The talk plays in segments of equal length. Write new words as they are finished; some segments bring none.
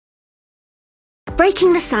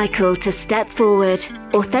Breaking the cycle to step forward.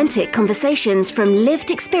 Authentic conversations from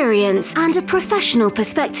lived experience and a professional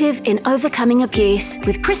perspective in overcoming abuse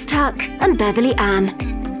with Chris Tuck and Beverly Ann.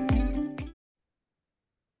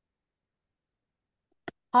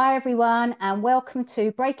 Hi everyone, and welcome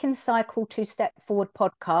to Breaking the Cycle to Step Forward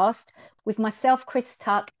podcast with myself, Chris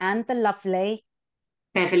Tuck, and the lovely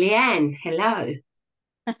Beverly Ann. Hello.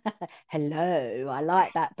 Hello, I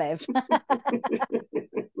like that, Bev.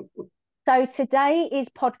 So today is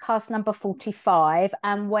podcast number 45,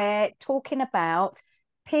 and we're talking about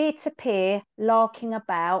peer-to-peer larking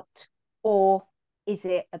about, or is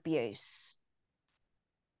it abuse?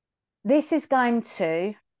 This is going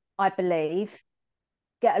to, I believe,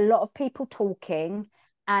 get a lot of people talking,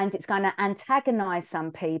 and it's going to antagonize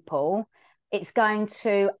some people. It's going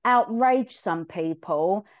to outrage some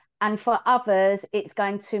people, and for others, it's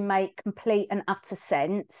going to make complete and utter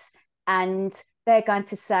sense. And they're going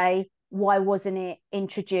to say, why wasn't it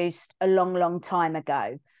introduced a long, long time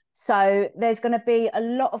ago? So there's going to be a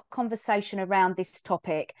lot of conversation around this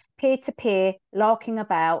topic, peer-to-peer, larking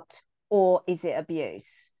about, or is it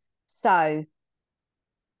abuse? So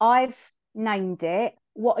I've named it.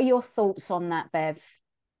 What are your thoughts on that, Bev?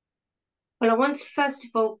 Well, I want to first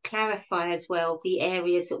of all clarify as well the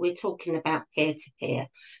areas that we're talking about peer-to-peer,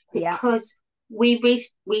 because we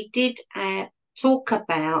did talk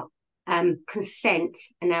about consent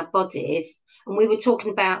and our bodies, and we were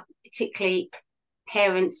talking about particularly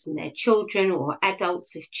parents and their children, or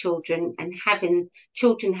adults with children, and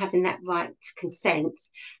children having that right to consent.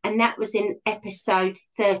 And that was in episode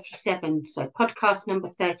 37, so podcast number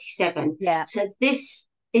 37. Yeah. So this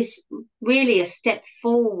is really a step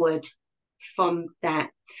forward from that.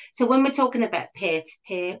 So when we're talking about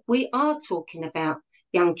peer-to-peer, we are talking about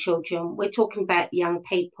young children, we're talking about young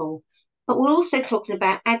people, but we're also talking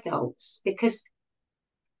about adults, because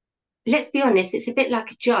let's be honest, it's a bit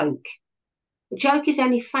like a joke. A joke is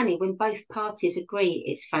only funny when both parties agree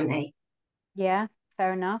it's funny. Yeah,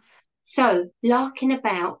 fair enough. So, larking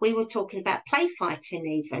about, we were talking about play fighting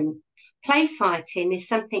even. Play fighting is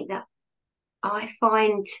something that I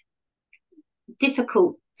find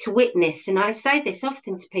difficult to witness. And I say this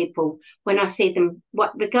often to people when I see them,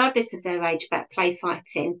 regardless of their age, about play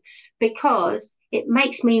fighting, because it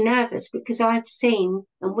makes me nervous, because I've seen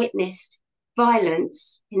and witnessed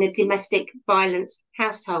violence in a domestic violence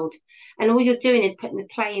household, and all you're doing is putting the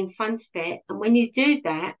play in front of it. And when you do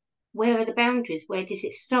that, where are the boundaries? Where does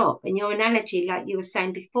it stop? And your analogy, like you were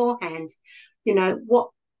saying beforehand,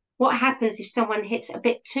 what happens if someone hits a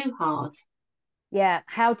bit too hard? Yeah,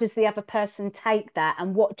 how does the other person take that,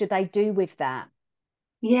 and what do they do with that?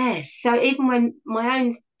 Yes, so even when my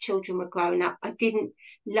own children were growing up, I didn't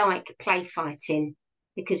like play fighting,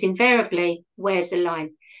 because invariably, where's the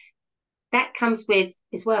line? That comes with,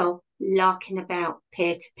 as well, larking about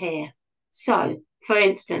peer-to-peer. So, for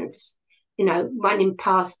instance, running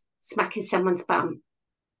past, smacking someone's bum.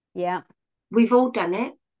 Yeah. We've all done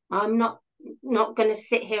it. I'm not going to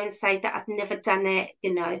sit here and say that I've never done it,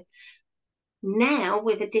 Now,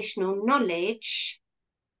 with additional knowledge,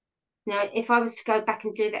 if I was to go back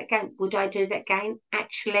and do that again, would I do that again?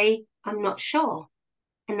 Actually, I'm not sure.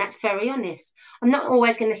 And that's very honest. I'm not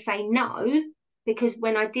always going to say no, because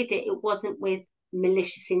when I did it, it wasn't with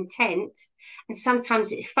malicious intent. And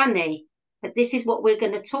sometimes it's funny, but this is what we're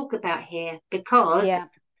going to talk about here, because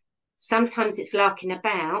sometimes it's larking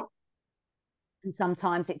about. And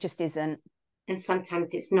sometimes it just isn't. And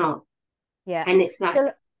sometimes it's not. Yeah. And it's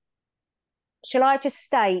like... Shall I just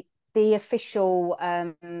state the official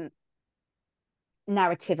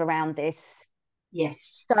narrative around this?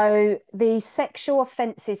 Yes. So the Sexual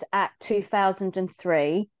Offences Act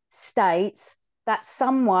 2003 states that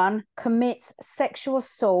someone commits sexual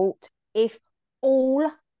assault if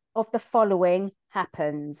all of the following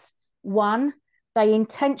happens. 1, they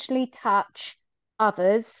intentionally touch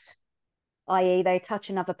others, i.e. they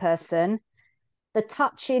touch another person. The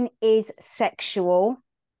touching is sexual.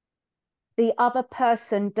 The other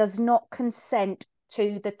person does not consent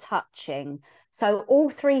to the touching. So all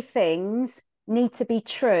three things need to be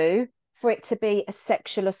true for it to be a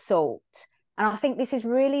sexual assault. And I think this is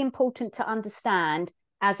really important to understand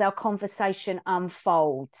as our conversation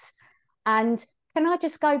unfolds. And can I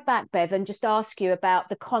just go back, Bev, and just ask you about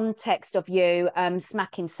the context of you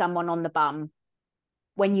smacking someone on the bum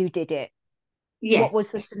when you did it? Yeah. What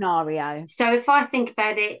was the scenario? So if I think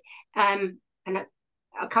about it, and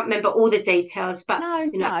I can't remember all the details, but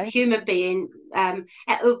human being,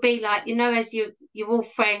 it would be like, as you're all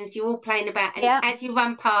friends, you're all playing about, and as you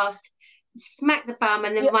run past, smack the bum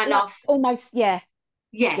and then run off. Almost, yeah.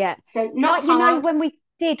 So not like, hard. When we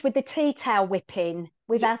did with the tea towel whipping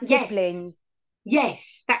with our siblings.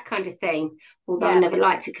 Yes, that kind of thing. Although I Yeah. never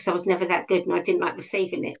liked it because I was never that good and I didn't like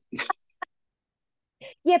receiving it.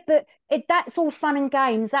 Yeah, but that's all fun and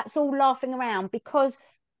games. That's all laughing around because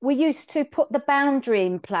we used to put the boundary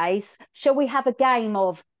in place. Shall we have a game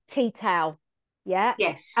of tea towel? Yeah.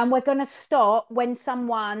 Yes. And we're going to stop when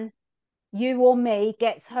someone, you or me,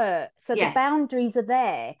 gets hurt. So the Yeah. boundaries are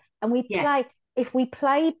there. And we Yeah. play, if we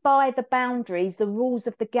play by the boundaries, the rules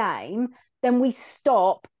of the game, then we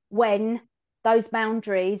stop when those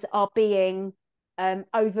boundaries are being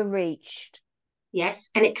overreached. Yes.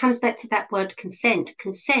 And it comes back to that word consent.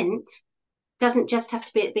 Consent doesn't just have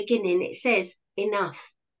to be at the beginning. It says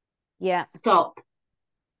enough, Yeah. stop.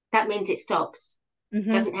 That means it stops.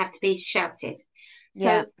 Mm-hmm. Doesn't have to be shouted.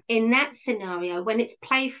 Yeah. So in that scenario, when it's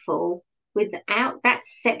playful without that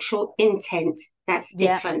sexual intent, that's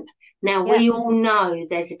Yeah. different. Now Yeah. we all know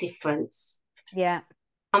there's a difference. Yeah.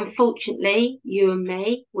 Unfortunately, you and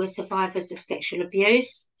me, we're survivors of sexual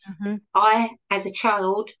abuse. Mm-hmm. I, as a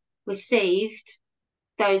child, received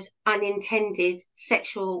those unintended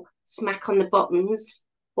sexual smack on the bottoms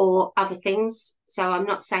or other things. So I'm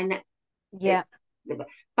not saying that, Yeah.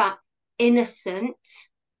 but innocent,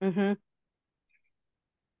 Mm-hmm.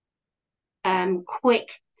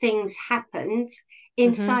 quick things happened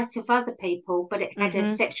in Mm-hmm. sight of other people, but it had a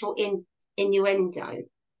Mm-hmm. sexual innuendo.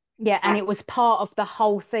 Yeah, and That, it was part of the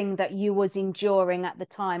whole thing that you was enduring at the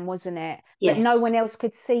time, wasn't it? But no one yes, else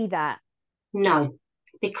could see that. no,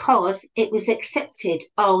 because it was accepted.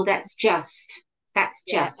 Oh, that's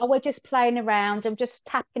Yeah. Oh, we're just, just playing around. I'm just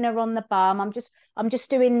tapping her on the bum. I'm just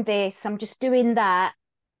doing this. I'm just doing that.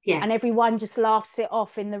 yeah. And everyone just laughs it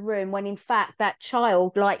off in the room when in fact that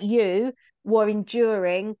child, like you, were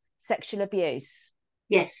enduring sexual abuse.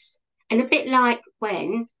 Yes. And a bit like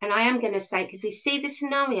when, and I am going to say, because we see the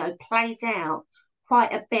scenario played out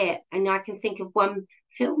quite a bit, and I can think of one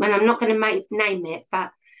film, and I'm not going to name it,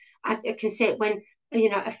 but I can see it when,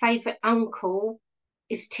 a favourite uncle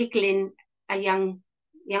is tickling a young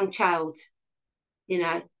child, you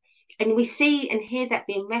know, and we see and hear that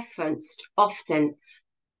being referenced often.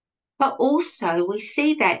 But also we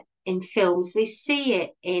see that in films, we see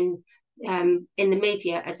it in the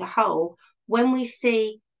media as a whole, when we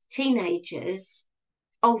see teenagers,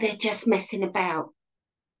 oh, they're just messing about.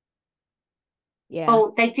 Yeah.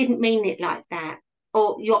 Oh, they didn't mean it like that.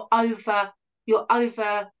 Or you're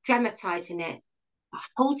over dramatizing it.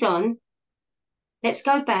 Hold on, let's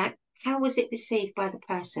go back. How was it received by the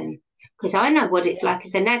person? Because I know what it's Yeah. like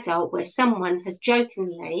as an adult where someone has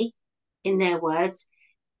jokingly, in their words,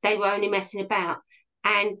 they were only messing about.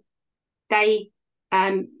 And they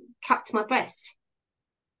cut my breast.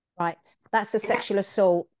 Right. That's a And that, sexual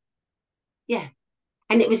assault. yeah.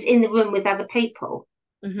 And it was in the room with other people.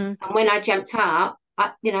 Mm-hmm. And when I jumped up,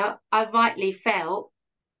 I rightly felt,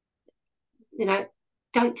 you know,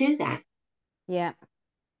 don't do that. Yeah.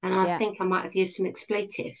 And I Yeah. think I might have used some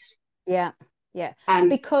expletives. Yeah. Yeah. Um,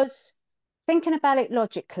 Because thinking about it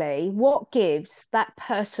logically, what gives that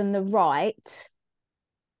person the right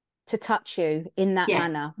to touch you in that yeah,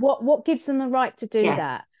 manner? What gives them the right to do yeah,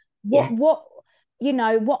 that? yeah, What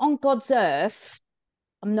on God's earth,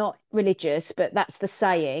 I'm not religious, but that's the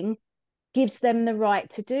saying, gives them the right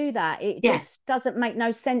to do that? It yeah. just doesn't make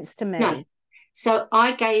no sense to No. me. So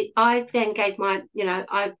I then gave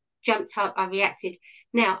I jumped up, I reacted.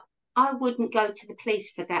 Now, I wouldn't go to the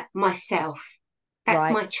police for that myself. That's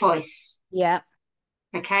my Right. choice. Yeah.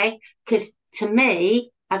 Okay, because to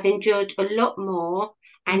me I've enjoyed a lot more,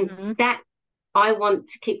 and Hmm. that I want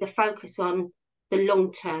to keep the focus on the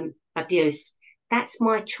long-term abuse. That's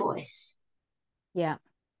my choice. Yeah.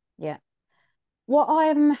 Yeah. What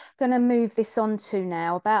I'm going to move this on to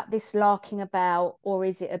now about this larking about, or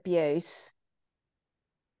is it abuse?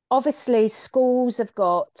 Obviously, schools have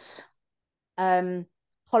got um,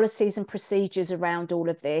 policies and procedures around all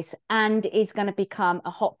of this and is going to become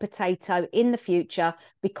a hot potato in the future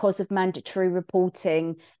because of mandatory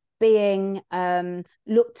reporting being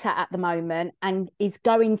looked at the moment, and is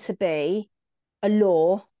going to be a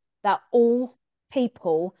law that all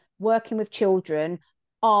people working with children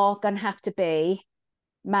are going to have to be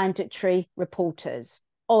mandatory reporters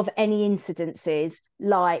of any incidences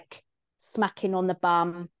like smacking on the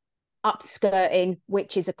bum, upskirting,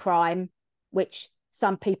 which is a crime, which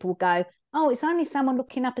some people go, oh, it's only someone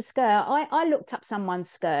looking up a skirt. I looked up someone's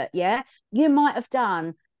skirt. Yeah, you might have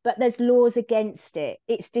done, but there's laws against it.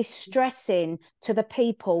 It's distressing to the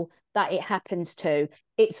people that it happens to.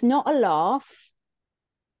 It's not a laugh.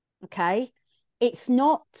 Okay. It's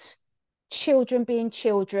not children being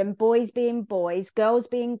children, boys being boys, girls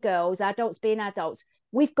being girls, adults being adults.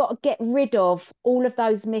 We've got to get rid of all of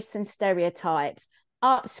those myths and stereotypes.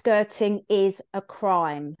 upskirting is a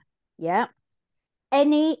crime. Yeah.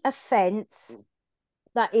 Any offence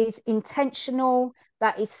that is intentional,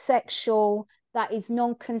 that is sexual, that is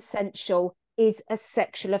non-consensual is a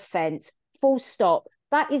sexual offence. Full stop.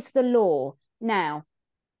 That is the law. Now,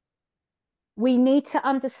 we need to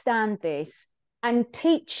understand this, and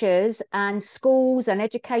teachers and schools and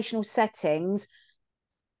educational settings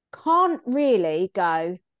can't really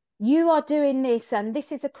go, you are doing this and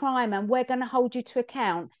this is a crime and we're going to hold you to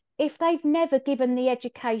account, if they've never given the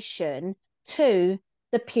education to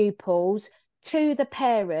the pupils, to the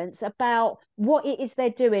parents about what it is they're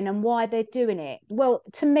doing and why they're doing it. Well,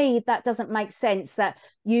 to me, that doesn't make sense, that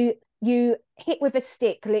you hit with a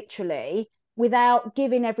stick, literally, without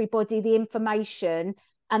giving everybody the information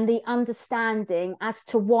and the understanding as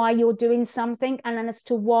to why you're doing something and as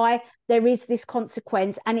to why there is this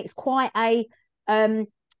consequence. And it's quite a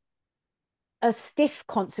stiff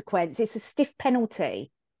consequence. It's a stiff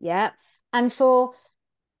penalty. Yeah. And for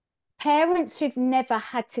parents who've never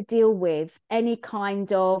had to deal with any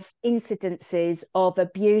kind of incidences of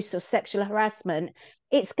abuse or sexual harassment,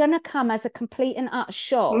 it's going to come as a complete and utter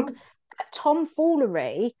shock.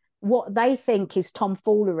 Tomfoolery, what they think is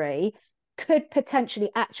tomfoolery, could potentially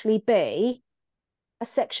actually be a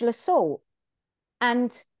sexual assault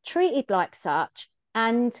and treated like such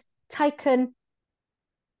and taken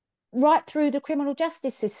right through the criminal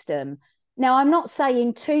justice system. Now, I'm not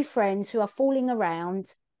saying two friends who are fooling around,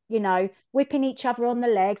 whipping each other on the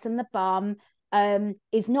legs and the bum,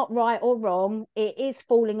 is not right or wrong. It is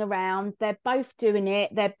fooling around. They're both doing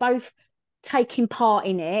it. They're both taking part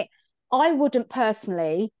in it. I wouldn't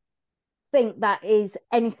personally think that is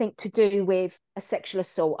anything to do with a sexual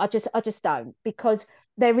assault. I just don't, because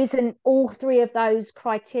there isn't all three of those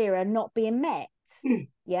criteria not being met.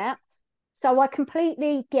 Yeah. So I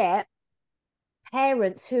completely get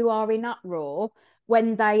parents who are in uproar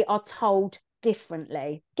when they are told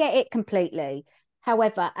differently. Get it completely.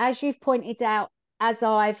 However, as you've pointed out, as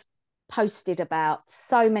I've posted about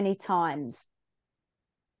so many times,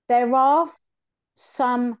 there are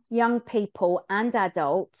some young people and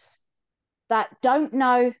adults that don't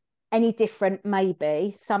know any different.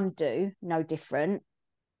 Maybe some do know different.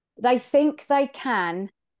 They think they can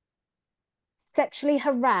sexually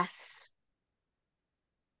harass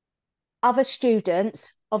other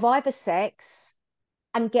students of either sex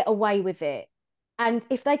and get away with it. And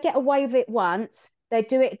if they get away with it once, they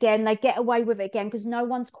do it again, they get away with it again because no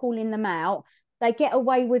one's calling them out. They get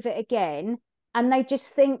away with it again, and they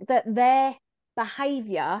just think that their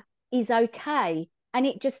behavior is okay. And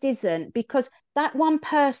it just isn't, because that one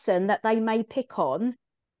person that they may pick on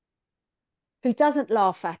who doesn't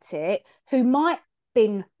laugh at it, who might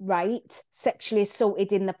been raped, sexually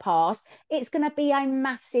assaulted in the past, it's going to be a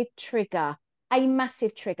massive trigger, a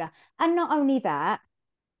massive trigger. And not only that,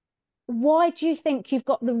 why do you think you've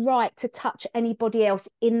got the right to touch anybody else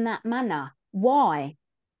in that manner? Why?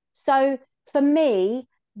 So for me,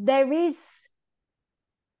 there is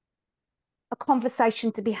a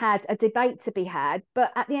conversation to be had, a debate to be had,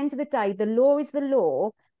 but at the end of the day, the law is the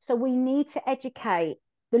law. So we need to educate.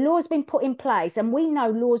 The law has been put in place, and we know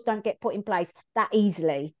laws don't get put in place that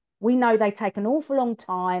easily. We know they take an awful long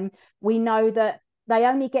time. We know that they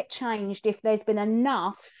only get changed if there's been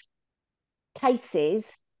enough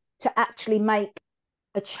cases to actually make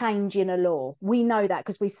a change in a law. We know that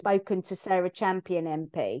because we've spoken to Sarah Champion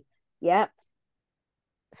MP. Yeah.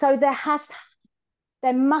 So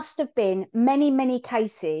there must have been many, many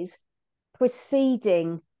cases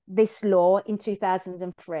preceding this law in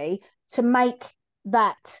 2003 to make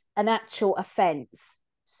that an actual offence.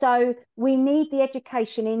 So we need the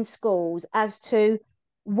education in schools as to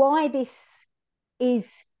why this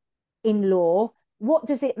is in law, what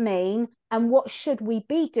does it mean, and what should we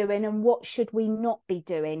be doing and what should we not be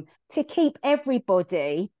doing to keep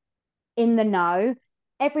everybody in the know,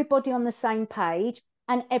 everybody on the same page,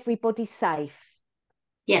 and everybody safe.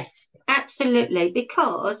 Yes, absolutely.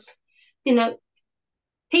 Because,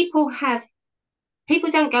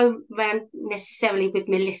 people don't go around necessarily with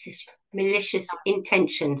malicious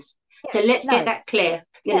intentions. So let's get that clear.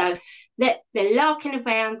 They're larking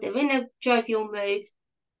around, they're in a jovial mood,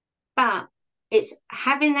 but it's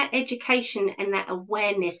having that education and that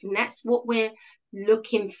awareness, and that's what we're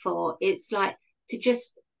looking for. It's like to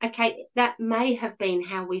just, okay, that may have been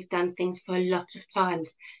how we've done things for a lot of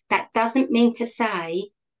times. That doesn't mean to say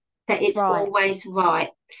that it's right. Always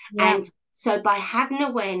right. Yeah. And so by having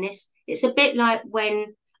awareness, it's a bit like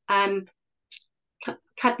when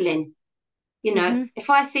cuddling, if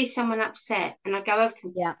I see someone upset and I go over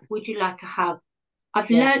to them, would you like a hug? I've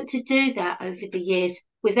learned to do that over the years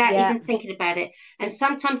without even thinking about it. And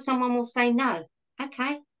sometimes someone will say no,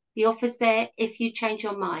 okay, the offer's there if you change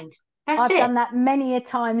your mind. That's I've it. done that many a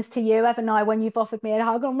times to you, haven't I, when you've offered me a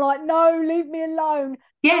hug? I'm like, no, leave me alone.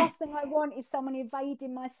 Yeah, Last thing I want is someone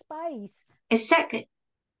invading my space. exactly.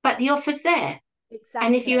 But the offer's there.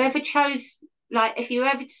 And if you Exactly. ever chose, like, if you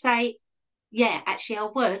ever to say, yeah, actually I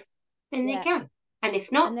would, then there you Yeah. go. And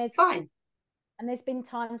if not, And fine. there's been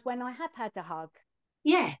times when I have had a hug.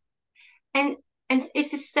 Yeah. And it's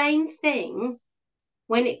the same thing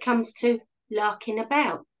when it comes to larking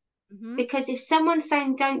about. Mm-hmm. Because if someone's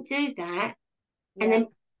saying don't do that and Yeah. then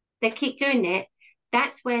they keep doing it,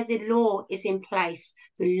 that's where the law is in place.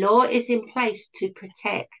 The law is in place to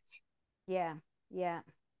protect. Yeah. Yeah.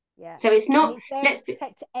 Yeah. So it's And not, it's there to let's be,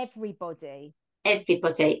 protect everybody.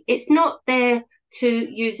 everybody. It's not there to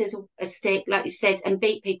use as a stick, like you said, and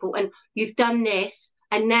beat people. And you've done this,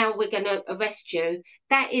 and now we're going to arrest you.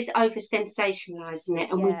 That is over sensationalizing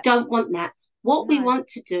it, and we Yeah. don't want that. What we No. want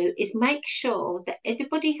to do is make sure that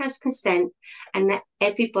everybody has consent and that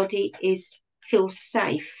everybody feels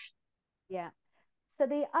safe. Yeah. So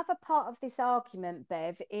the other part of this argument,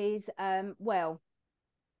 Bev, is well,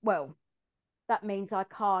 that means I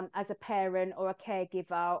can't, as a parent or a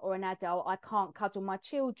caregiver or an adult, I can't cuddle my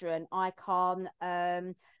children. I can't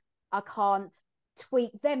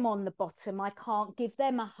tweak them on the bottom. I can't give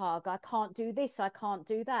them a hug. I can't do this. I can't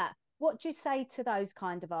do that. What do you say to those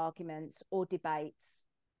kind of arguments or debates?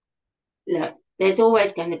 Look, there's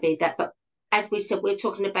always going to be that, but as we said, we're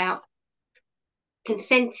talking about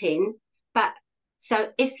consenting. But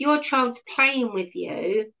so if your child's playing with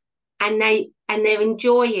you and they're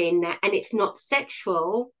enjoying that and it's not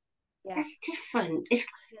sexual, Yeah, that's different. yeah,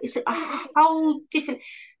 It's a completely whole different. different.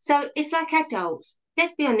 So it's like adults.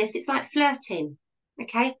 Let's be honest. It's like flirting.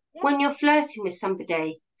 Okay, Yeah, when you're flirting with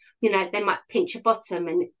somebody, they might pinch your bottom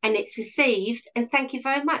and it's received. And thank you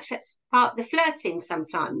very much. That's part of the flirting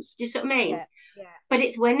sometimes. Do you see what I mean? yeah, yeah, But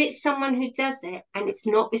it's when it's someone who does it and it's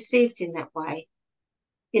not received in that way.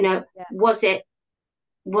 You know, yeah. was it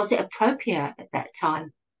appropriate at that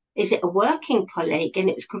time? Is it a working colleague and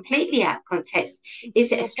it was completely out of context?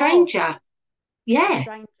 Is it Is it a your boss? stranger? Is it a Yeah,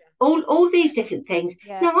 stranger? all these different things.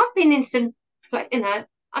 Yeah, Now I've been in some, like,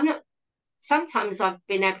 I'm not. Sometimes I've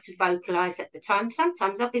been able to vocalise at the time.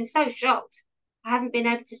 Sometimes I've been so shocked I haven't been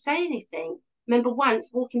able to say anything. Remember once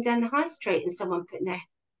walking down the high street and someone putting their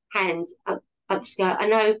hand up skirt. I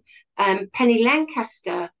know Penny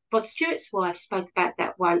Lancaster, Rod Stewart's wife, spoke about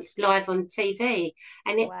that once live on TV,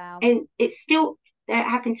 and wow, it's still that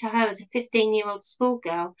happened to her as a 15-year-old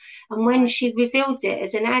schoolgirl. And when right. she revealed it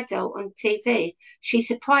as an adult on TV, she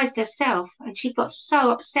surprised herself and she got so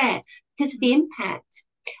upset because of the Mhm. impact.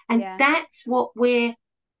 And Yeah, that's what we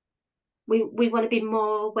want to be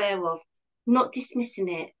more aware of, not dismissing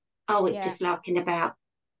it. Oh, it's yeah, just larking about.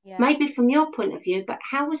 yeah, Maybe from your point of view, but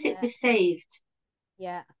how was it yeah, received?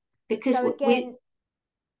 yeah. Because So we again,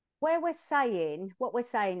 what we're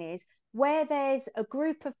saying is where there's a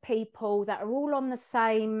group of people that are all on the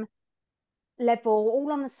same level,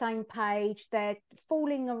 all on the same page, they're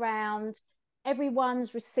falling around,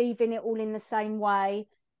 everyone's receiving it all in the same way,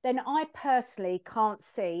 then I personally can't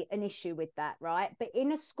see an issue with that, right? But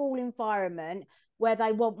in a school environment where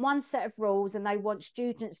they want one set of rules and they want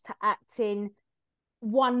students to act in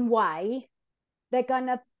one way, they're going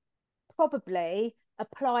to probably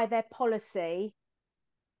apply their policy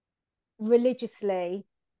religiously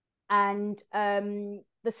and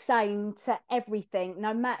the same to everything,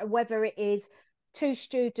 no matter whether it is two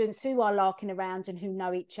students who are larking around and who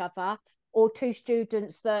know each other, or two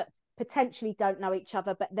students that potentially don't know each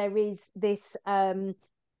other, but there is this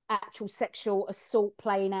actual sexual assault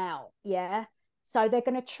playing out. Yeah. So they're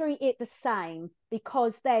going to treat it the same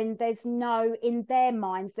because then there's no, in their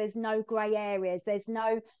minds, there's no grey areas, there's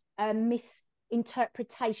no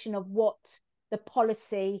misinterpretation of what the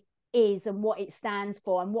policy is and what it stands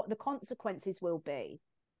for and what the consequences will be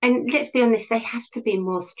and let's be honest, they have to be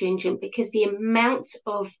more stringent because the amount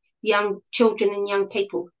of young children and young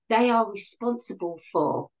people they are responsible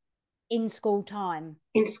for in school time.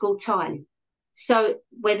 in school time. So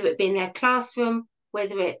whether it be in their classroom,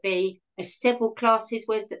 whether it be several classes,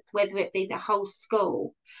 whether it be the whole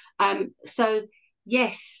school. So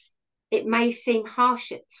yes, it may seem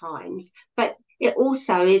harsh at times, but it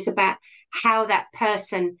also is about how that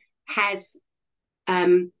person has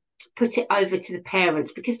put it over to the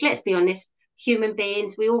parents. Because let's be honest, human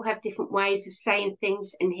beings, we all have different ways of saying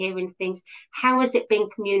things and hearing things. How has it been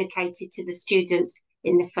communicated to the students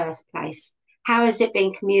in the first place? How has it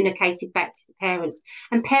been communicated back to the parents?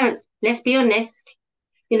 And parents, let's be honest,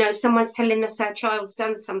 someone's telling us our child's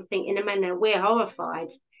done something in a manner, we're horrified.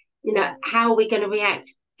 Yeah, How are we going to react?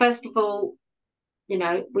 First of all,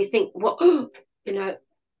 we think, what? you know,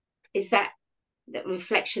 is that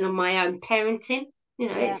reflection on my own parenting? You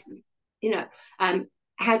know, Yeah. it's, you know,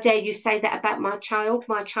 how dare you say that about my child?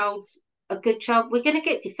 My child's a good child. We're going to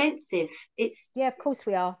get defensive. Yeah, of course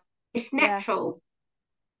we are. It's Yeah. natural.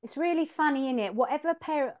 It's really funny, isn't it? Whatever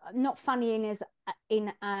pair, not funny in as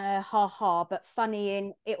in ha ha, but funny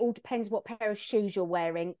in it all depends what pair of shoes you're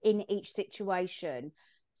wearing in each situation.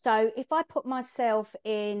 So if I put myself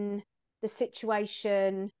in the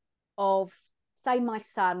situation of, say, my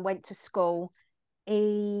son went to school,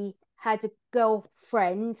 he had a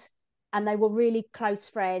girlfriend and they were really close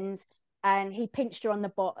friends, and he pinched her on the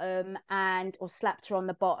bottom and or slapped her on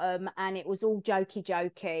the bottom, and it was all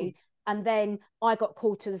jokey, and then I got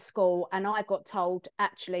called to the school and I got told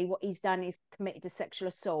actually what he's done is committed a sexual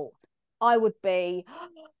assault. I would be,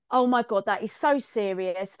 oh my God, that is so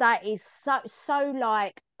serious. That is so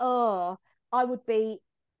like, oh, I would be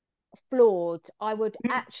floored. I would Mm.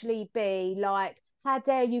 actually be like, how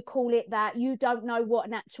dare you call it that? You don't know what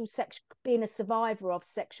an actual being a survivor of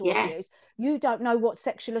sexual Yeah, abuse. You don't know what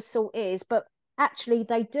sexual assault is, but actually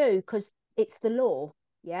they do, because it's the law,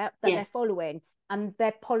 yeah, that yeah. they're following, and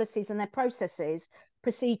their policies and their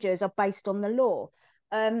procedures are based on the law.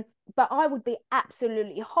 But I would be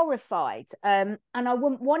absolutely horrified, and I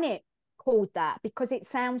wouldn't want it called that because it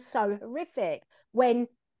sounds so horrific when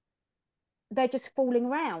they're just fooling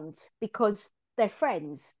around because they're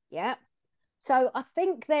friends. Yeah. So I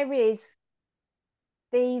think there is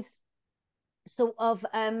these sort of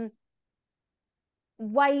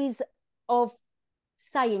ways of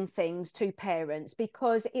saying things to parents,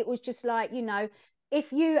 because it was just like,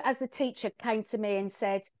 if you as the teacher came to me and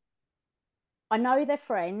said, I know they're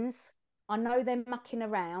friends, I know they're mucking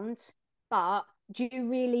around, but do you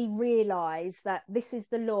really realize that this is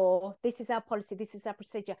the law, this is our policy, this is our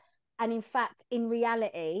procedure? And in fact, in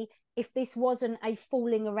reality, if this wasn't a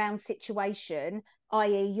fooling around situation,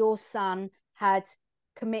 i.e., your son had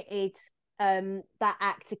committed that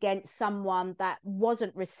act against someone that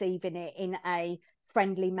wasn't receiving it in a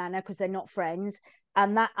friendly manner because they're not friends,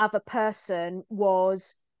 and that other person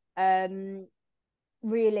was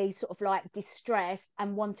really sort of like distressed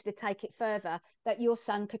and wanted to take it further, that your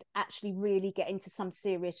son could actually really get into some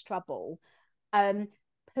serious trouble. um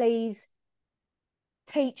Please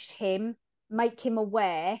teach him, make him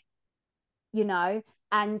aware, you know,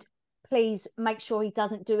 and please make sure he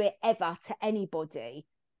doesn't do it ever to anybody,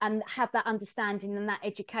 and have that understanding and that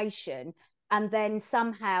education. And then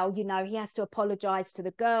somehow, he has to apologize to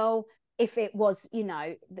the girl if it was,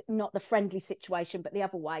 not the friendly situation, but the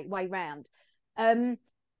other way round.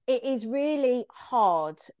 It is really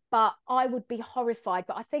hard, but I would be horrified.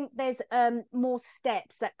 But I think there's more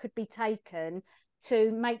steps that could be taken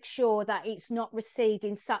to make sure that it's not received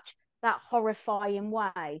in such that horrifying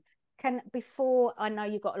way. Before, I know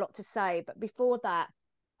you've got a lot to say, but before that,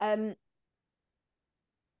 I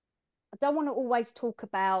don't want to always talk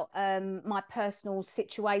about my personal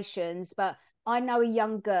situations, but I know a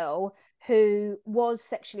young girl who was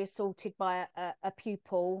sexually assaulted by a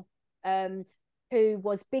pupil who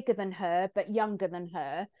was bigger than her but younger than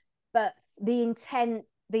her. But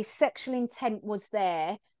the sexual intent was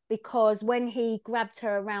there, because when he grabbed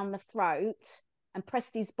her around the throat and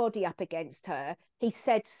pressed his body up against her, he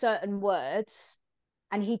said certain words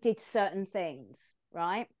and he did certain things,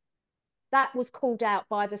 right? That was called out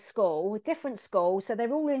by the school, a different school, so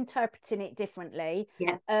they're all interpreting it differently.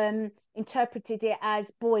 Yeah. Interpreted it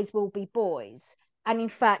as boys will be boys. And in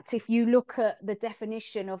fact, if you look at the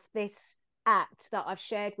definition of this act that I've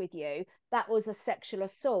shared with you, that was a sexual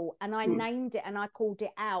assault, and I named it and I called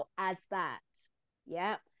it out as that.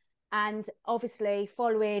 Yeah. And obviously,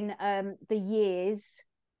 following the years,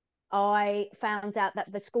 I found out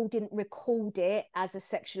that the school didn't record it as a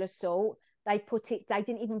sexual assault. They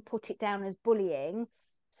didn't even put it down as bullying.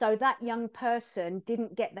 So that young person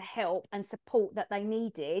didn't get the help and support that they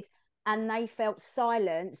needed, and they felt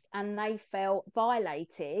silenced and they felt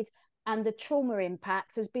violated. And the trauma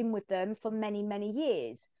impact has been with them for many, many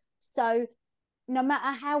years. So no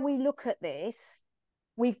matter how we look at this,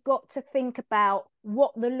 we've got to think about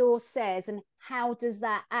what the law says and how does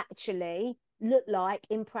that actually look like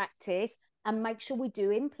in practice, and make sure we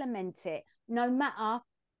do implement it, no matter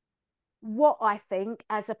what I think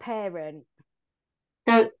as a parent.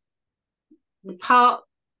 So the part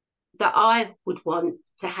that I would want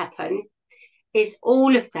to happen is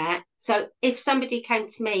all of that. So if somebody came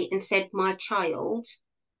to me and said my child,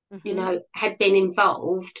 had been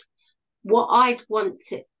involved, what I'd want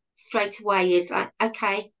to straight away is like,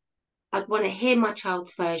 okay, I'd want to hear my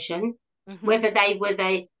child's version, whether they were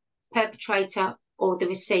the perpetrator or the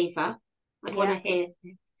receiver. I'd want to hear,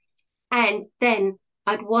 and then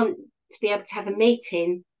I'd want to be able to have a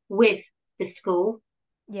meeting with the school,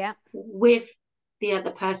 with the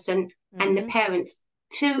other person and the parents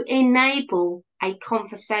to enable a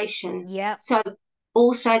conversation. So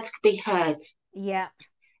all sides could be heard.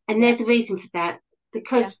 And there's a reason for that,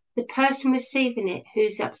 because the person receiving it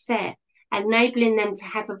who's upset, enabling them to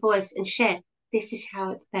have a voice and share, this is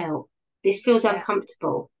how it felt. This feels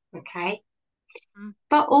uncomfortable. Okay.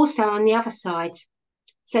 But also on the other side,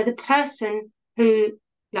 so the person who,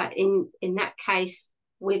 like in that case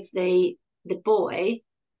with the boy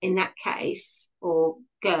in that case, or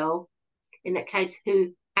girl in that case,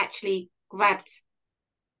 who actually grabbed,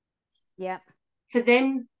 for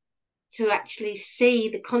them to actually see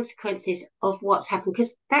the consequences of what's happened,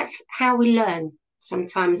 because that's how we learn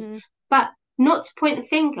sometimes. But not to point a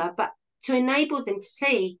finger, but to enable them to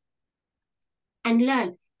see and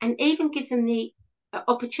learn, and even give them the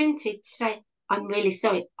opportunity to say, I'm really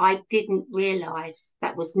sorry, I didn't realise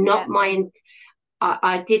that was not my,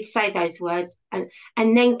 I did say those words, and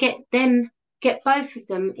then get both of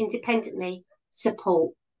them independently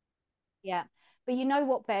support. But you know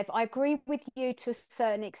what, Bev, I agree with you to a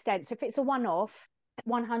certain extent. So if it's a one-off,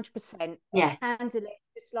 100%, handle it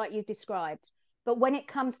just like you described. But when it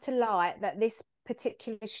comes to light that this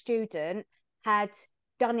particular student had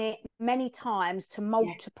done it many times to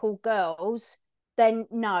multiple girls, then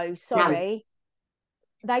no, sorry.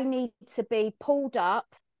 They need to be pulled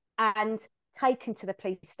up and taken to the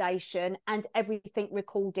police station and everything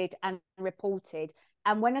recorded and reported.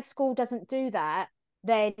 And when a school doesn't do that,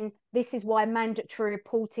 then this is why mandatory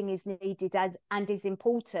reporting is needed and is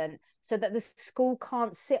important, so that the school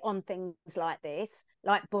can't sit on things like this,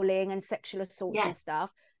 like bullying and sexual assaults and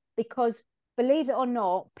stuff. Because believe it or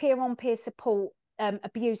not, peer-on-peer support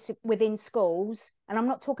abuse within schools, and I'm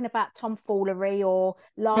not talking about tomfoolery or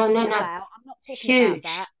larking about. I'm not talking about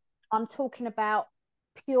that. I'm talking about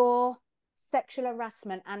pure sexual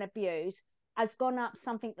harassment and abuse has gone up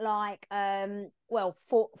something like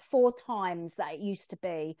four times that it used to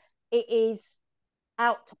be. It is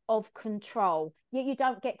out of control. Yet you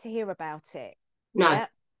don't get to hear about it.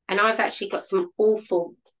 And I've actually got some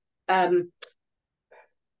awful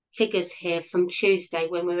figures here from Tuesday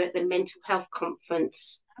when we were at the mental health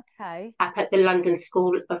conference up at the London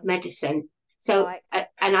School of Medicine. So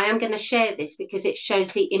and I am going to share this because it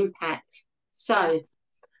shows the impact. So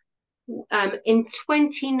in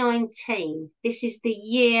 2019, this is the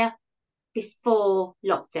year before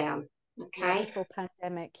lockdown, before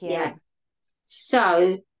pandemic.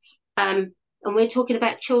 So and we're talking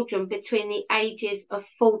about children between the ages of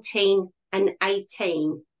 14 and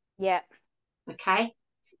 18.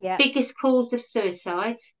 Biggest cause of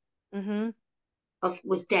suicide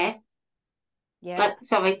was death.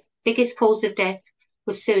 Biggest cause of death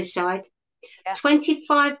was suicide.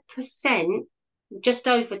 25%, just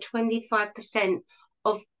over 25%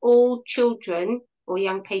 of all children or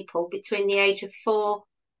young people between the age of 4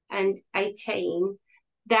 and 18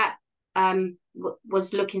 that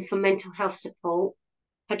was looking for mental health support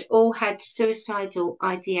had all had suicidal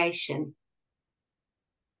ideation.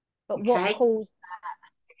 But what caused that?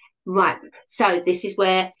 Right. So this is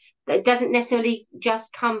where it doesn't necessarily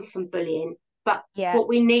just come from bullying, but what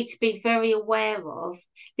we need to be very aware of,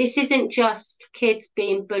 this isn't just kids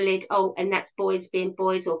being bullied, and that's boys being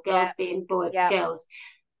boys or girls being girls.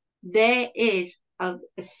 There is a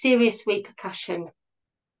serious repercussion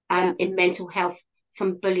in mental health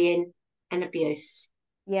from bullying and abuse.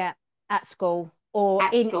 At school or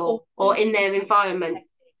in their environment.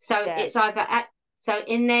 So it's either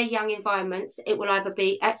in their young environments, it will either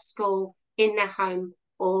be at school, in their home,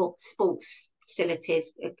 or sports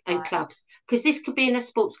facilities and clubs, because this could be in a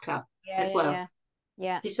sports club as well.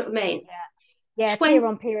 Do you see what I mean?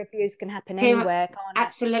 Peer-on-peer abuse can happen anywhere, can't it?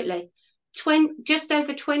 Absolutely. Just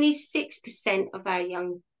over 26% of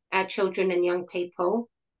our children and young people,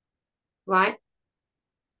 right,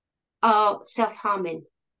 are self-harming.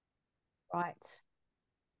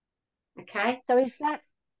 Okay. So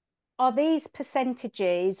are these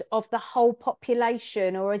percentages of the whole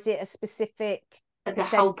population, or is it a specific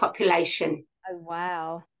whole population? Oh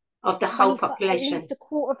wow. Of the whole population. At least a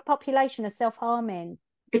quarter of the population are self-harming.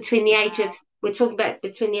 Between the age of, we're talking about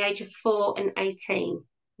between the age of 4 and 18,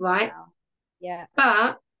 right?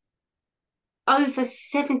 But over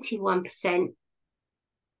 71%,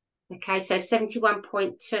 so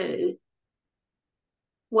 71.2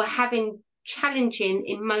 were having challenging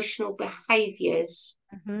emotional behaviours,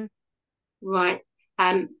 right?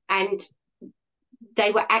 And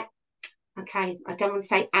they were I don't want to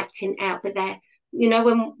say acting out, but they're,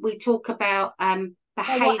 when we talk about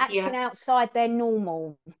behaviour, they were acting outside their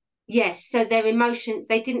normal. Yes, so their emotion,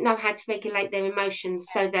 they didn't know how to regulate their emotions,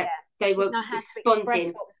 so that they were Didn't know how to express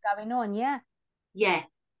responding. what was going on. Yeah.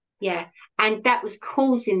 Yeah, and that was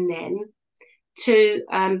causing them to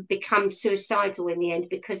become suicidal in the end,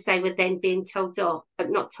 because they were then being told off, but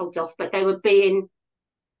not told off, but they were being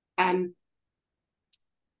um,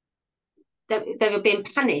 they were being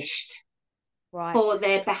punished for Right.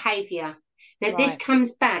 their behaviour. Now, this Right.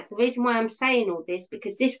 comes back. The reason why I'm saying all this,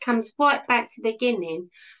 because this comes right back to the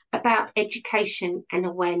beginning about education and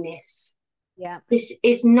awareness. Yeah. This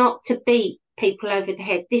is not to beat people over the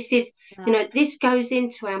head. This is, No. this goes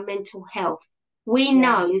into our mental health. We Yeah.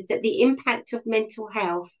 know that the impact of mental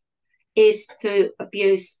health is through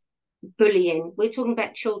abuse, bullying. We're talking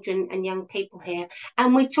about children and young people here.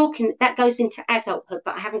 And we're talking, that goes into adulthood,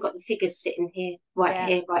 but I haven't got the figures sitting here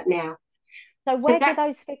Yeah. right now. So So where do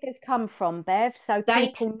those figures come from, Bev? So they,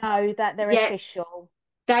 people know that they're yeah, official.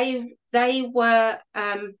 they were,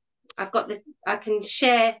 I can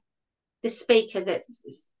share the speaker that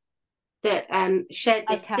shared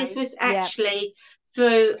this. This Okay. was Yeah. actually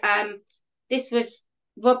through, this was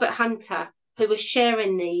Robert Hunter, who was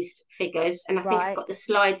sharing these figures, and I think I've Right. got the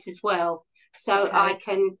slides as well, so I Okay.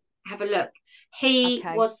 can have a look. He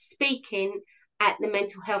Okay. was speaking at the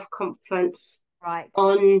mental health conference Right.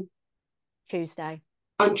 on Tuesday.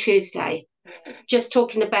 Tuesday, Yeah. just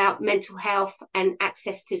talking about mental health and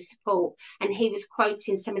access to support, and he was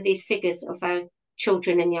quoting some of these figures of our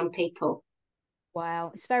children and young people.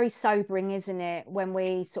 Wow. It's very sobering, isn't it, when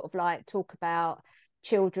we sort of like talk about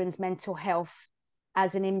children's mental health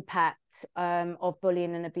as an impact of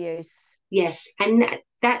bullying and abuse. Yes, and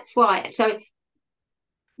that's why. So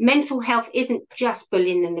mental health isn't just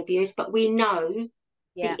bullying and abuse, but we know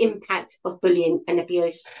Yeah. the impact of bullying and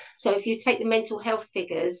abuse. So if you take the mental health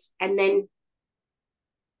figures and then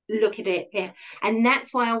look at it here, and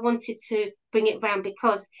that's why I wanted to bring it round,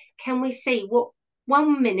 because can we see what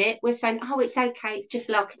 1 minute we're saying, oh, it's okay, it's just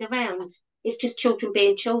larking around, it's just children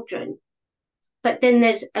being children. But then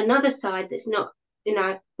there's another side that's not,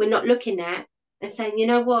 we're not looking at and saying, you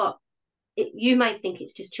know what, you may think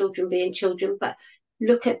it's just children being children, but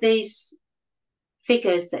look at these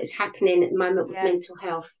figures that is happening at the moment with Yeah. mental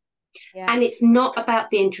health. Yeah. And it's not about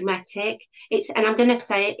being dramatic. And I'm going to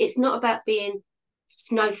say it, it's not about being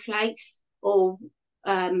snowflakes or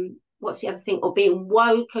what's the other thing, or being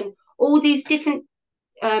woke, and all these different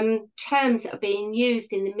terms that are being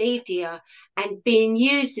used in the media and being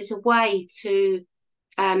used as a way to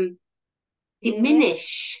um,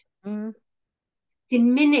 diminish Mm.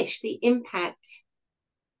 the impact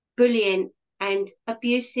bullying and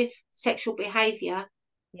abusive sexual behaviour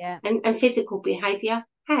Yeah. and physical behaviour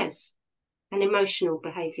has, and emotional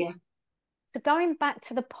behaviour. So going back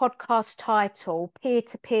to the podcast title,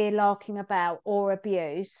 peer-to-peer larking about or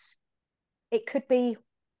abuse, it could be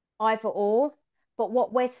either or, but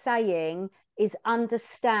what we're saying is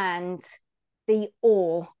understand the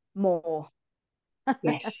or more.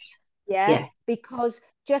 Yes. Yeah, Yeah. because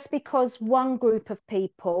just because one group of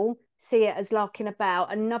people see it as larking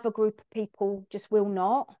about, another group of people just will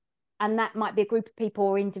not. And that might be a group of people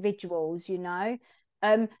or individuals,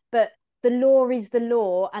 But the law is the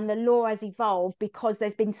law, and the law has evolved because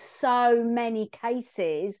there's been so many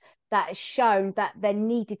cases that has shown that there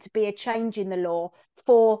needed to be a change in the law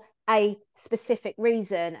for a specific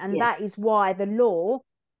reason. And Yeah. that is why the law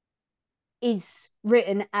is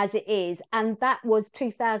written as it is, and that was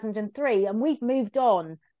 2003, and we've moved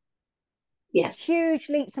on Yeah. huge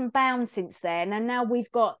leaps and bounds since then. And now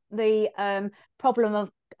we've got the problem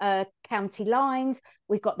of county lines,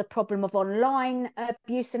 we've got the problem of online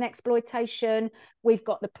abuse and exploitation, we've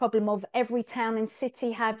got the problem of every town and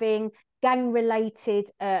city having gang related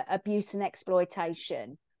abuse and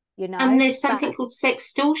exploitation, And there's that something called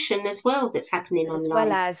sextortion as well that's happening as well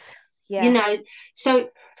online. as, You yeah. know, so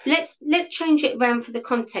let's change it around for the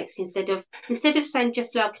context, instead of saying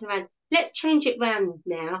just larking around. Let's change it round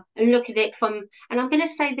now and look at it from, and I'm going to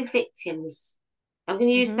say the victims. I'm going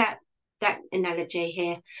to use Mm-hmm. that analogy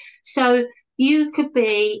here. So you could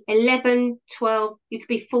be 11, 12, you could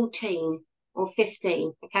be 14 or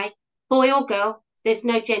 15, okay? Boy or girl, there's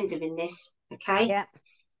no gender in this, okay? Yeah.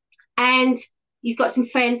 And you've got some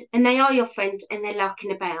friends and they are your friends and they're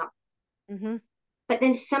larking about. Mm-hmm. But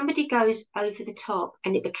then somebody goes over the top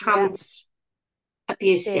and it Yeah. becomes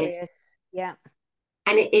abusive Serious. Yeah.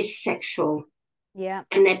 and it is sexual Yeah.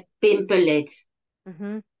 and they're being bullied,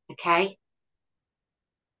 Mm-hmm. okay?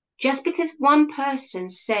 Just because one person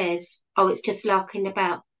says, oh, it's just larking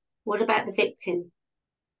about, what about the victim?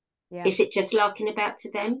 Yeah. Is it just larking about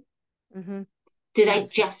to them? Mm-hmm. Do No, they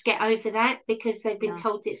it's not. just get over that because they've been No.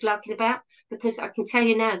 told it's larking about? Because I can tell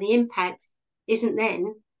you now, the impact isn't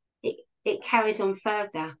then, it carries on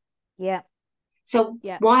further. Yeah. So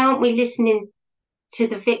Yeah. why aren't we listening to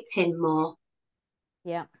the victim more?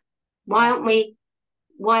 Yeah. Why Yeah. aren't we?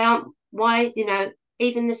 Why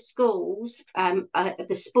even the schools,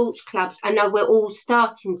 the sports clubs? I know we're all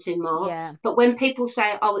starting to more, Yeah. but when people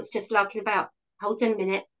say, "Oh, it's just larking about," hold on a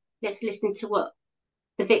minute. Let's listen to what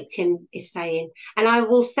the victim is saying. And I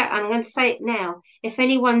will say, I'm going to say it now. If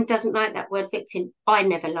anyone doesn't like that word victim, I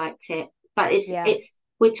never liked it. But Yeah.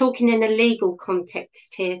 we're talking in a legal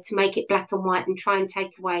context here to make it black and white and try and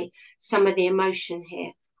take away some of the emotion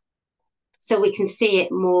here, so we can see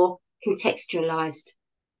it more contextualized.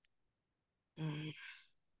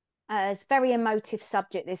 It's a very emotive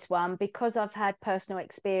subject, this one, because I've had personal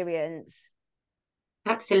experience.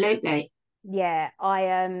 Absolutely. Yeah,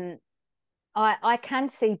 I can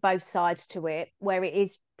see both sides to it, where it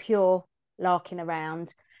is pure larking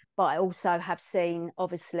around, but I also have seen,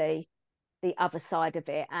 obviously, the other side of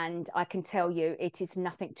it, and I can tell you it is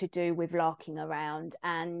nothing to do with larking around,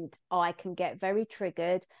 and I can get very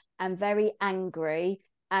triggered and very angry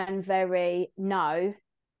and very no,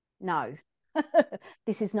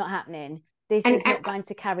 this is not happening, this And is not going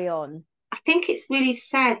to carry on. I think it's really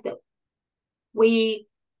sad that we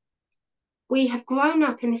we have grown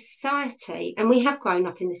up in a society, and we have grown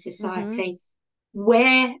up in a Mm-hmm. society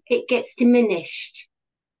where it gets diminished,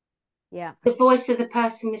 Yeah. the voice of the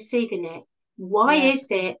person receiving it. Why Yeah.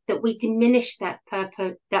 is it that we diminish that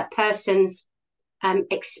person's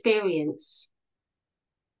experience?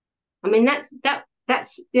 I mean, that's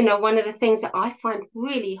one of the things that I find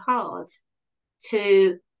really hard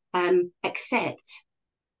to accept.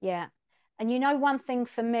 Yeah. And one thing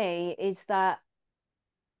for me is that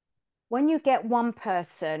when you get one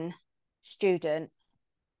person, student,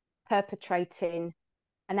 perpetrating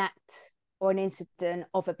an act or an incident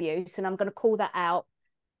of abuse, and I'm going to call that out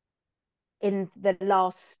in the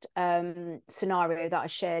last scenario that I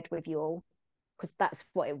shared with you all, because that's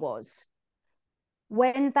what it was.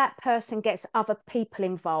 When that person gets other people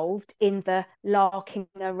involved in the larking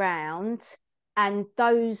around, and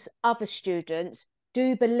those other students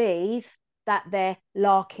do believe that they're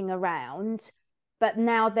larking around, but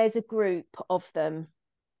now there's a group of them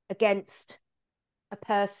against a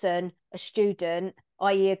person, a student,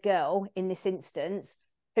 i.e., a girl in this instance,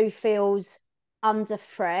 who feels under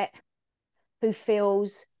threat, who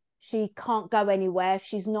feels she can't go anywhere,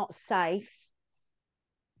 she's not safe,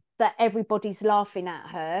 that everybody's laughing at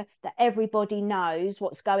her, that everybody knows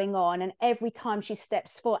what's going on, and every time she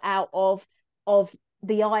steps foot out of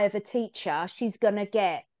the eye of a teacher, she's going to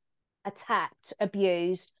get attacked,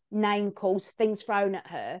 abused, name calls, things thrown at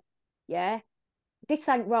her. Yeah, this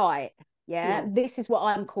ain't right. Yeah, No, this is what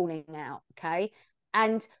I'm calling out. Okay.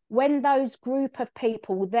 And when those group of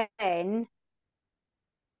people then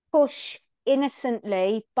push,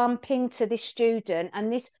 innocently bump into this student,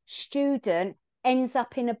 and this student ends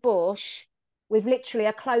up in a bush with literally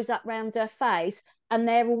a close up round her face, and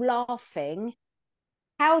they're all laughing,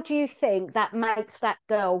 how do you think that makes that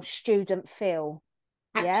girl student feel?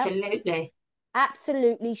 Yeah, absolutely.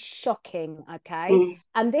 absolutely shocking. Okay. Mm,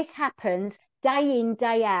 And this happens day in,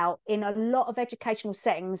 day out in a lot of educational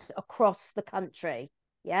settings across the country.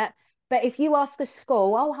 Yeah. But if you ask a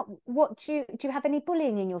school, oh, what do you have any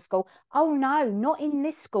bullying in your school? Oh no, not in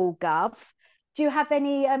this school, Gov. Do you have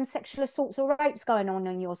any sexual assaults or rapes going on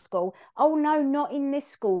in your school? Oh no, not in this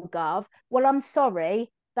school, Gov. Well, I'm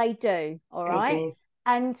sorry, they do. All they right. do.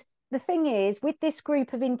 And the thing is, with this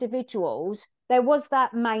group of individuals, there was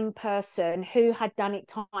that main person who had done it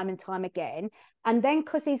time and time again. And then,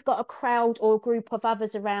 because he's got a crowd or a group of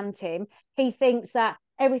others around him, he thinks that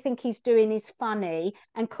everything he's doing is funny.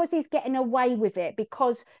 And because he's getting away with it,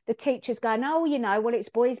 because the teacher's going, oh, well, it's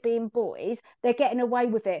boys being boys, they're getting away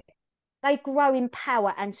with it. They grow in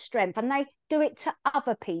power and strength, and they do it to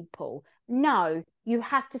other people. No, you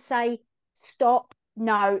have to say, stop.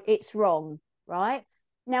 No, it's wrong. Right?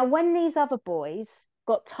 Now, when these other boys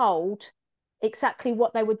got told exactly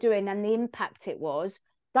what they were doing and the impact it was,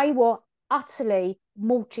 they were utterly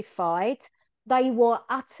mortified. They were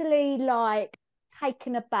utterly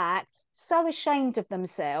taken aback, so ashamed of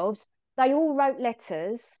themselves. They all wrote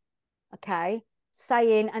letters, okay,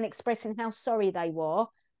 saying and expressing how sorry they were.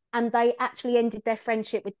 And they actually ended their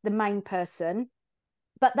friendship with the main person.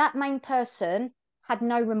 But that main person had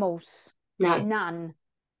no remorse, No, none,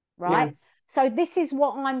 right? no, So this is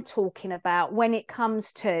what I'm talking about when it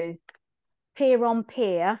comes to peer on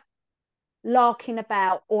peer, larking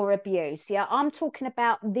about or abuse. Yeah, I'm talking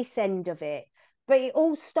about this end of it. But it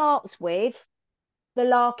all starts with the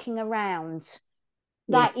larking around.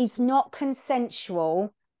 That is yes, not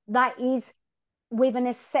consensual. That is with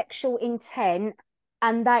an sexual intent.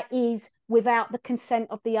 and that is without the consent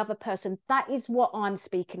of the other person. That is what I'm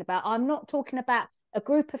speaking about. I'm not talking about a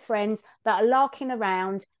group of friends that are larking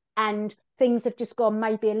around and things have just gone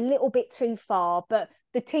maybe a little bit too far, but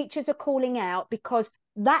the teachers are calling out because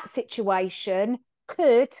that situation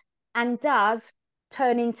could and does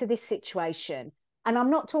turn into this situation. And I'm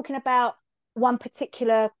not talking about one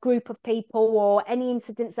particular group of people or any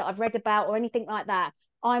incidents that I've read about or anything like that.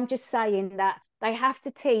 I'm just saying that they have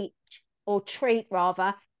to teach or treat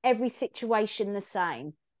rather every situation the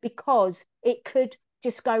same, because it could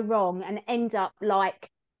just go wrong and end up like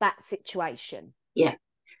that situation. Yeah.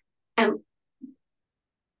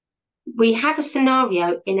 We have a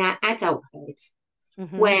scenario in our adulthood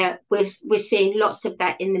where we're seeing lots of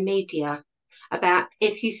that in the media about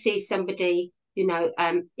if you see somebody,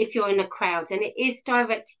 if you're in a crowd and it is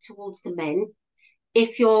directed towards the men,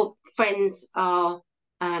 if your friends are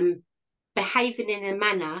behaving in a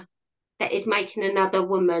manner that is making another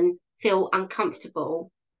woman feel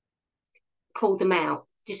uncomfortable, call them out.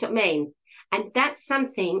 Do you see what I mean? And that's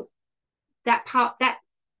something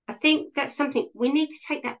I think that's something we need to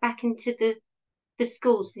take that back into the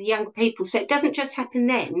schools, the young people, so it doesn't just happen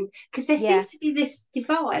then, because there seems to be this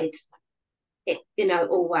divide,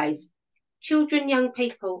 always children, young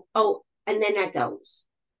people, and then adults.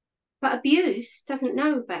 But abuse doesn't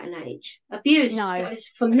know about an age. Abuse goes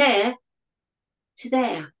from there to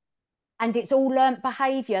there. And it's all learnt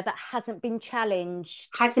behaviour that hasn't been challenged.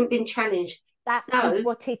 That is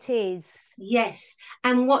what it is. Yes.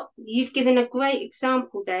 And what you've given a great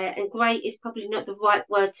example there, and great is probably not the right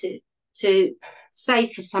word to say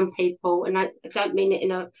for some people, and I don't mean it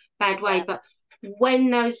in a bad way, but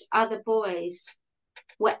when those other boys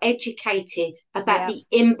were educated about the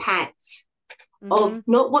impact of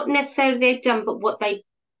not what necessarily they'd done, but what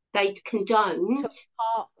they'd condoned,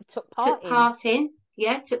 took part in,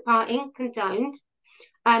 condoned,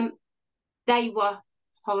 they were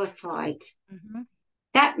horrified.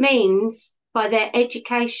 That means by their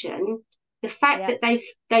education, the fact that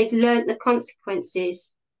they've learned the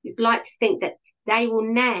consequences, you'd like to think that they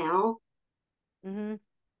will now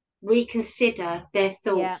reconsider their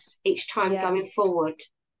thoughts each time going forward.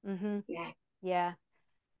 Yeah.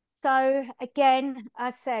 So again,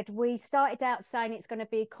 as I said, we started out saying it's going to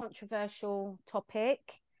be a controversial topic.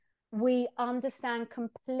 We understand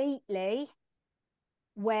completely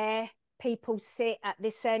where people sit at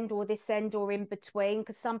this end or in between,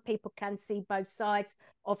 because some people can see both sides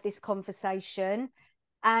of this conversation.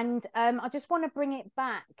 And I just want to bring it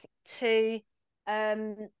back to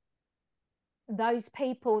those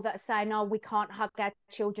people that are saying, oh, we can't hug our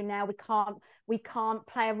children now, we can't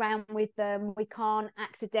play around with them, we can't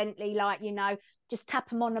accidentally, just tap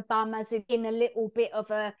them on the bum as in a little bit of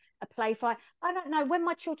a play fight. I don't know, when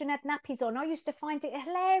my children had nappies on, I used to find it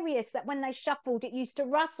hilarious that when they shuffled it used to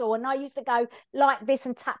rustle, and I used to go like this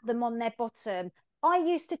and tap them on their bottom. I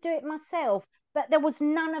used to do it myself, but there was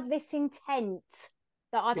none of this intent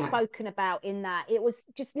that I've spoken about in that. It was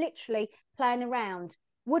just literally playing around.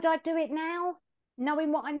 Would I do it now,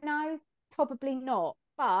 knowing what I know? Probably not.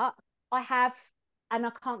 But I have, and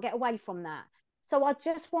I can't get away from that. So I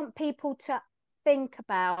just want people to think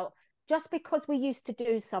about, just because we used to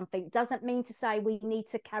do something doesn't mean to say we need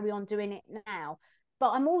to carry on doing it now.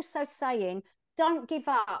 But I'm also saying, don't give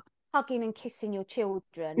up hugging and kissing your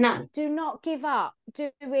children. No. Do not give up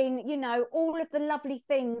doing, all of the lovely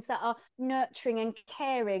things that are nurturing and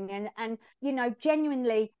caring and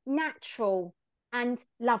genuinely natural and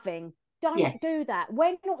loving. Don't do that.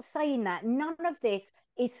 We're not saying that. None of this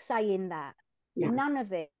is saying that. No. None of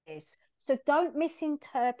this. So don't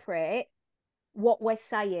misinterpret what we're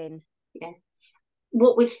saying. Yeah.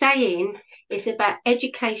 What we're saying is about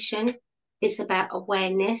education, it's about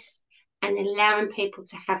awareness and allowing people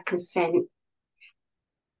to have consent.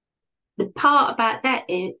 The part about that,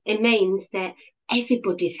 it means that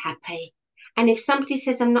everybody's happy. And if somebody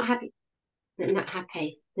says, I'm not happy, they're not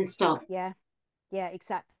happy, then stop. Yeah,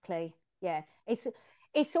 exactly. Yeah,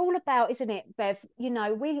 it's all about, isn't it, Bev?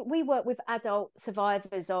 We work with adult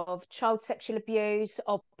survivors of child sexual abuse,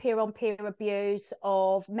 of peer-on-peer abuse,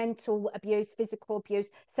 of mental abuse, physical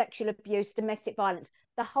abuse, sexual abuse, domestic violence,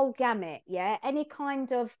 the whole gamut. Yeah, any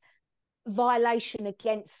kind of violation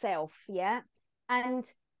against self. Yeah, and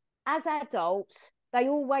as adults, they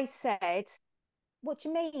always said, "What do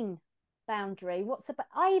you mean?" Boundary? What's about?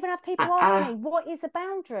 I even have people ask me, what is a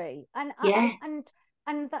boundary? And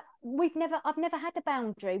that I've never had a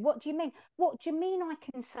boundary. What do you mean? What do you mean I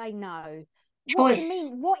can say no? Choice. What do you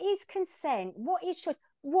mean? What is consent? What is choice?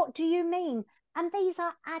 What do you mean? And these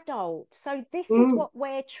are adults. So this is what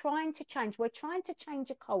we're trying to change. We're trying to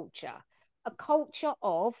change a culture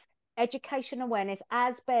of education awareness,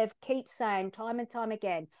 as Bev keeps saying time and time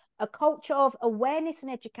again, a culture of awareness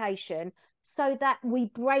and education, so that we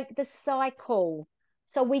break the cycle,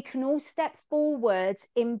 so we can all step forwards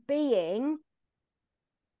in being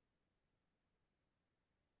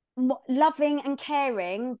loving and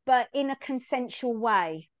caring, but in a consensual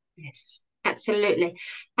way. Yes, absolutely.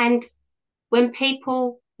 And if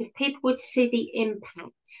people were to see the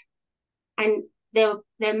impact, and there are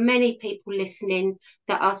many people listening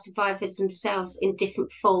that are survivors themselves in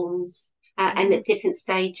different forms, and at different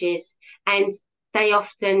stages, and they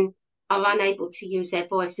often are unable to use their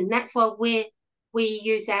voice, and that's why we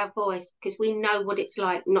use our voice, because we know what it's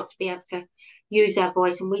like not to be able to use our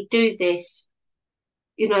voice, and we do this,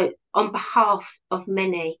 on behalf of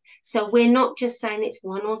many. So we're not just saying it's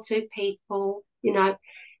one or two people,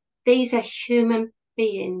 these are human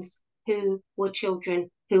beings who were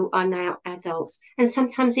children, who are now adults. And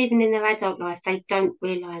sometimes even in their adult life, they don't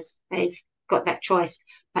realise they've got that choice.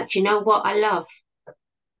 But you know what I love?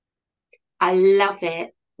 I love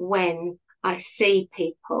it when I see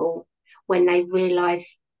people, when they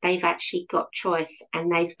realise they've actually got choice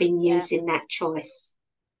and they've been using that choice.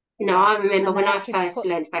 I remember when I first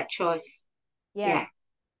learned about choice. Yeah.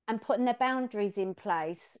 And putting their boundaries in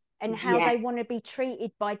place, and how Yeah. they want to be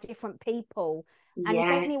treated by different people. And if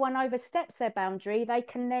Yeah. anyone oversteps their boundary, they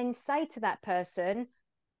can then say to that person,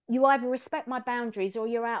 you either respect my boundaries or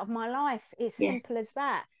you're out of my life. It's simple as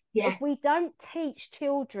that. Yeah. If we don't teach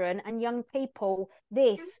children and young people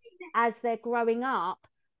this as they're growing up,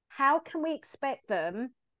 how can we expect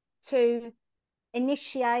them to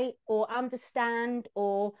initiate or understand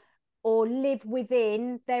or live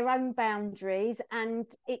within their own boundaries and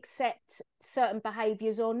accept certain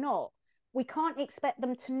behaviors or not? We can't expect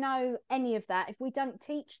them to know any of that if we don't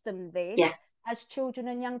teach them this as children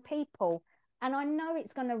and young people. And I know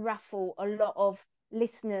it's going to ruffle a lot of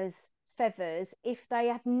listeners' feathers if they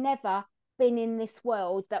have never been in this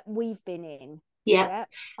world that we've been in. Yeah.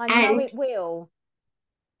 I know it will.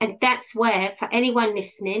 And that's where, for anyone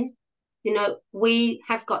listening, we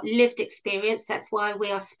have got lived experience. That's why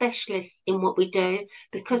we are specialists in what we do,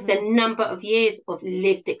 because the number of years of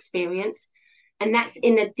lived experience. And that's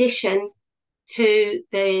in addition to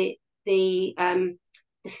the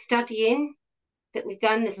studying that we've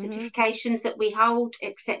done, the certifications that we hold,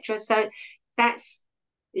 etc. So that's,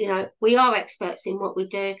 we are experts in what we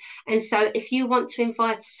do. And so if you want to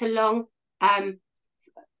invite us along,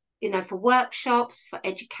 for workshops, for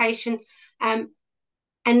education,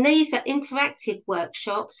 and these are interactive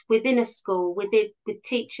workshops within a school, with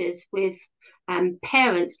teachers, with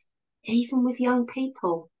parents, even with young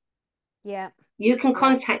people. Yeah. You can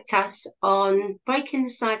contact us on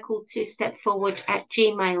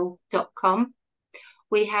breakingthecycle2stepforward@gmail.com.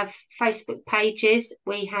 We have Facebook pages,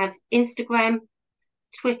 we have Instagram,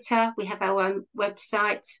 Twitter, we have our own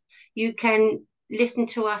website. You can listen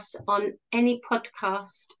to us on any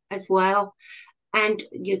podcast as well. And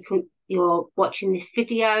you're watching this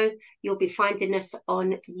video, you'll be finding us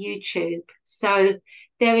on YouTube. So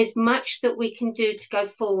there is much that we can do to go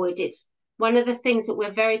forward. It's one of the things that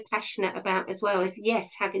we're very passionate about as well, is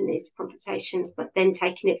yes, having these conversations, but then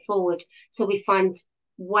taking it forward. So we find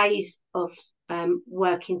ways of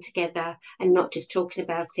working together and not just talking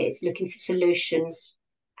about it. It's looking for solutions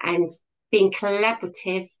and being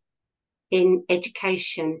collaborative in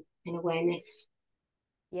education and awareness.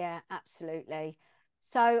 Yeah, absolutely.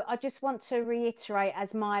 So I just want to reiterate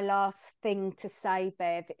as my last thing to say,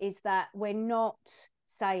 Bev, is that we're not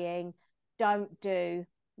saying don't do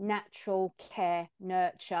natural care,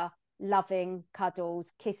 nurture, loving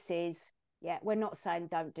cuddles, kisses. Yeah, we're not saying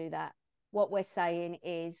don't do that. What we're saying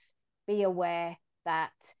is be aware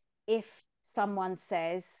that if someone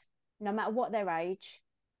says, no matter what their age,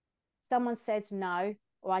 someone says no,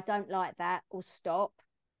 or I don't like that, or stop,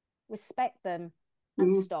 respect them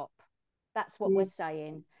and stop. That's what we're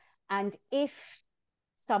saying. And if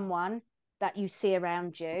someone that you see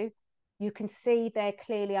around you, you can see they're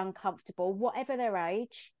clearly uncomfortable, whatever their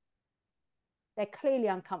age, they're clearly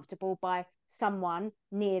uncomfortable by someone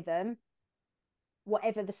near them,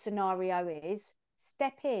 whatever the scenario is,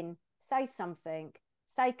 step in, say something,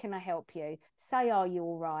 say, can I help you? Say, are you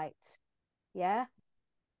all right? Yeah.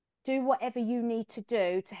 Do whatever you need to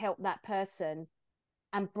do to help that person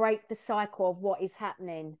and break the cycle of what is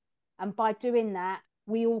happening. And by doing that,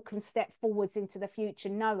 we all can step forwards into the future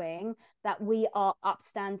knowing that we are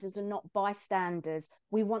upstanders and not bystanders.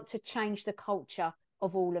 We want to change the culture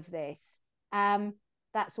of all of this.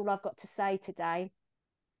 That's all I've got to say today.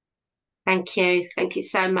 Thank you. Thank you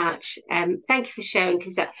so much. Thank you for sharing,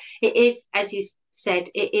 because it is, as you said,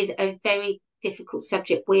 it is a very difficult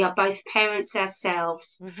subject. We are both parents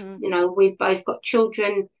ourselves. Mm-hmm. You know, we've both got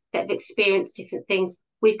children that have experienced different things.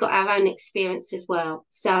 We've got our own experience as well.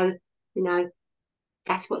 So, you know,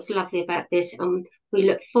 that's what's lovely about this. We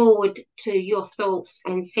look forward to your thoughts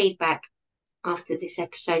and feedback after this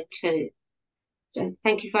episode too. So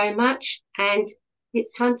thank you very much. And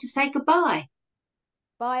it's time to say goodbye.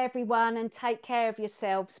 Bye, everyone, and take care of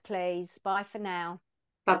yourselves, please. Bye for now.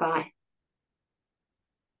 Bye-bye.